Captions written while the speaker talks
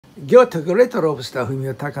Gyoto Great Lobster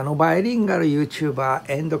Fumio Taka no bilingual YouTuber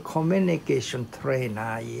and communication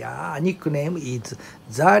trainer. Yeah, nickname is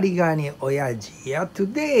Zarigani Oyaji. Yeah,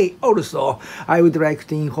 today also I would like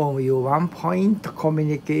to inform you one point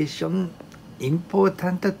communication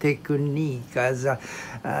important technique as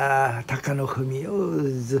Takano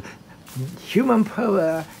Fumio's Human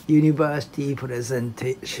Power University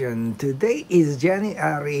presentation. Today is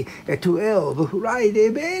January 12, Friday,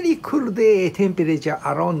 very cool day, temperature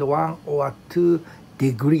around 1 or 2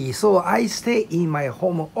 degrees. So I stay in my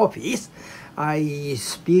home office. I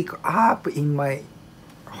speak up in my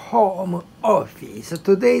home office.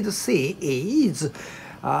 Today's theme is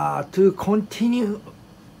to continue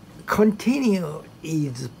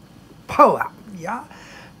is power. Yeah.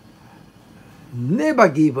 Never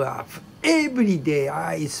give up. Every day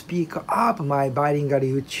I speak up my bilingual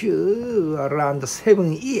YouTube around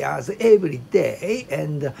 7 years every day,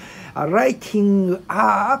 and writing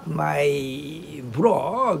up my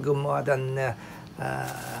blog more than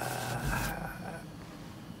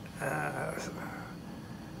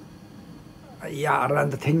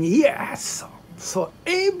around 10 years. So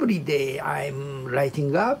every day I'm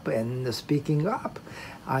writing up and speaking up.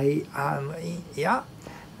 I am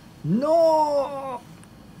no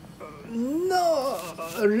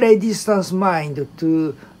resistance mind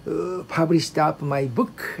to publish up my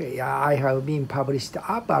book. I have been published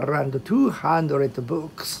up around 200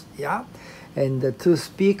 books. And to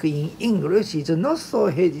speak in English is not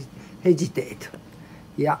so hesitate.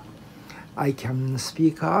 I can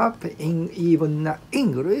speak up in even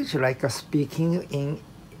English like speaking in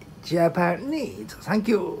Japanese. Thank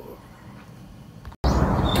you.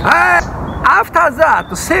 After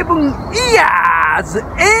that 7 years,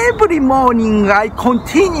 every morning I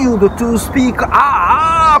continued to speak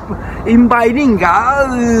up in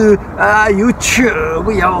bilingual YouTube.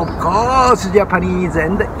 Of course, Japanese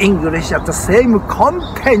and English at the same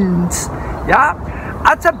content.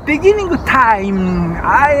 At the beginning time,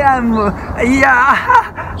 I am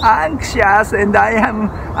anxious and I am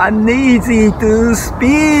uneasy to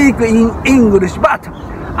speak in English, but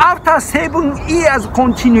after 7 years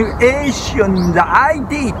continuation, I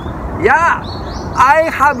did. I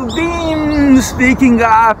have been speaking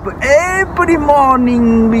up every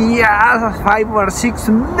morning, 5 or 6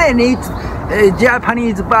 minutes,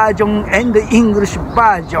 Japanese version and English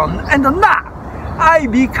version, and now I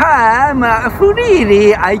become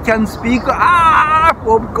freely. I can speak up,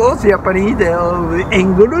 of course, Japanese,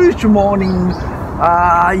 English morning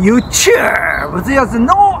YouTube. There's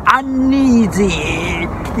no uneasy.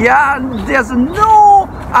 There's no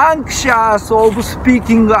anxious of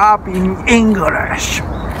speaking up in English.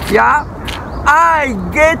 I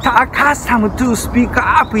get accustomed to speak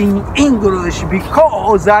up in English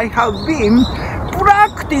because I have been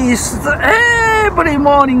practiced every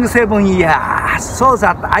morning 7 years. So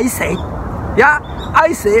that I say,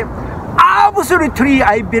 absolutely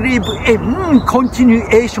I believe in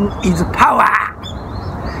continuation is power.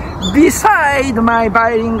 Besides my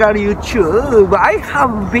bilingual YouTube, I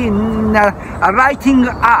have been writing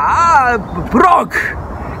a blog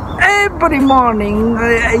every morning.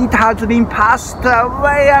 It has been passed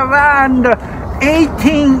away around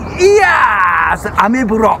 18 years.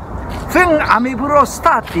 Amebro. When Amebro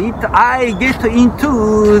started, I get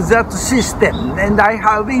into that system, and I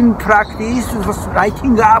have been practiced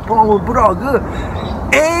writing up on blog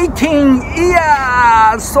 18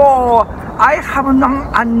 years. So I have no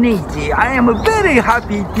uneasy. I am very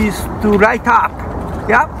happy to write up.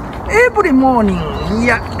 Every morning,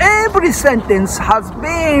 every sentence has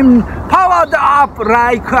been powered up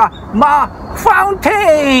like a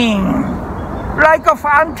fountain. Like a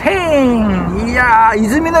fountain.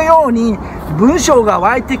 泉のように文章が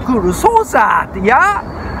湧いてくる。そうさ。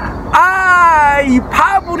I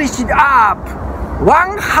published up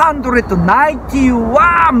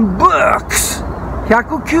 191 books.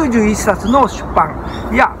 191冊の出版。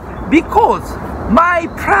Because my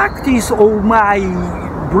practice of my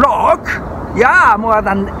blog, more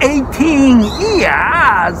than 18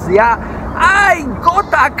 years, I got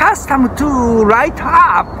accustomed to write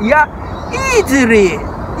up, easily,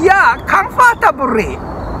 comfortably,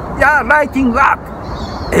 writing up.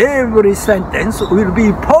 Every sentence will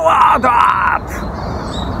be powered up.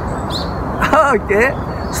 Okay,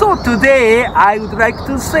 so today I would like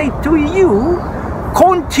to say to you,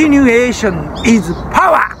 continuation is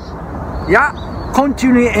power.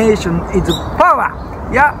 Continuation is power.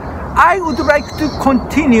 I would like to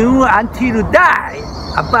continue until die,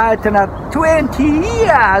 about 20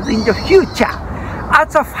 years in the future.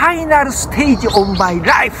 At the final stage of my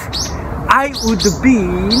life, I would be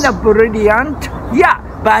brilliant,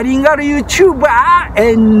 バイリンガル YouTuber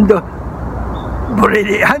and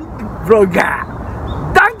brilliant Blogger.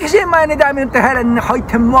 Dankeschön, meine Damen und Herren.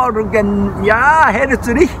 Heute Morgen, ja,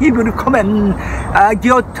 herzlich willkommen.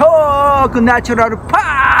 Geotok Natural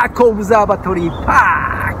Park Observatory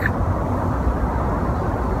Park.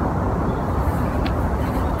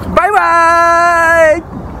 Bye bye.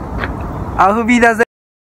 Auf Wiedersehen.